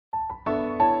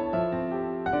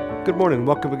Good morning.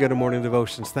 Welcome again to Morning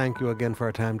Devotions. Thank you again for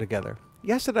our time together.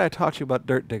 Yesterday I taught you about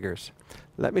dirt diggers.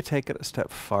 Let me take it a step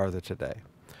farther today.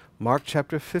 Mark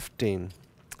chapter 15,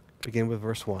 begin with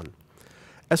verse 1.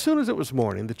 As soon as it was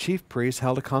morning, the chief priests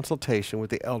held a consultation with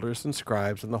the elders and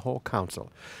scribes and the whole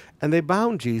council. And they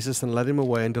bound Jesus and led him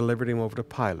away and delivered him over to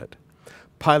Pilate.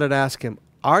 Pilate asked him,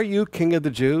 "Are you king of the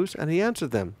Jews?" And he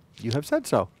answered them, "You have said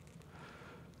so."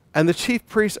 And the chief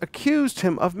priests accused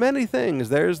him of many things.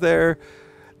 There's their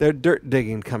dirt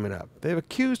digging coming up. They've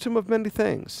accused him of many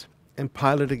things. And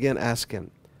Pilate again asked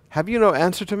him, "Have you no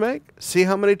answer to make? See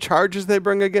how many charges they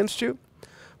bring against you?"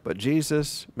 But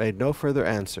Jesus made no further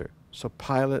answer. So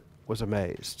Pilate was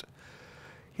amazed.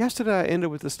 Yesterday I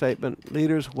ended with the statement,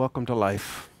 leaders welcome to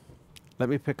life. Let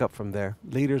me pick up from there.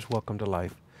 Leaders welcome to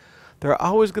life. There are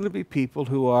always going to be people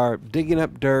who are digging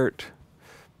up dirt,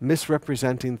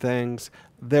 misrepresenting things.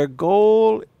 Their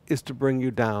goal is to bring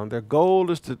you down. Their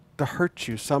goal is to hurt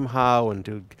you somehow and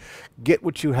to get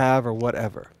what you have or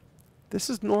whatever. This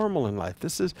is normal in life.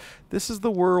 This is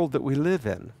the world that we live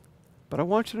in. But I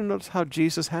want you to notice how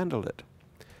Jesus handled it.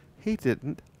 He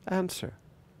didn't answer.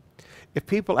 If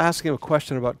people asked him a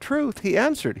question about truth, he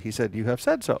answered. He said, "You have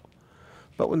said so."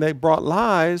 But when they brought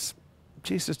lies,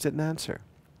 Jesus didn't answer.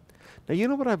 Now, you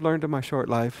know what I've learned in my short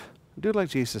life? Do like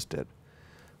Jesus did.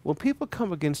 When people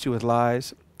come against you with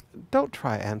lies, don't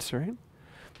try answering.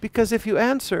 Because if you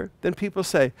answer, then people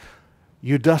say,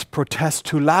 "You dost protest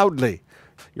too loudly.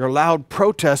 Your loud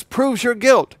protest proves your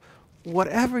guilt."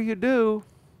 Whatever you do,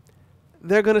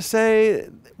 they're going to say,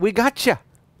 "We got you."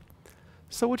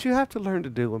 So what you have to learn to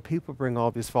do when people bring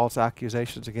all these false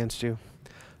accusations against you,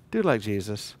 do like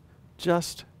Jesus.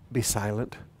 Just be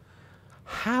silent.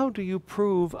 How do you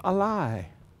prove a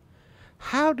lie?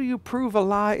 How do you prove a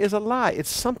lie is a lie? It's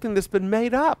something that's been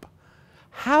made up.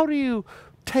 How do you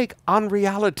take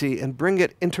unreality and bring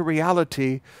it into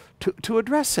reality to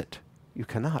address it? You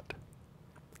cannot.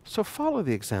 So follow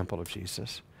the example of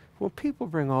Jesus. When people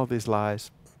bring all these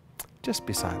lies, just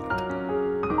be silent.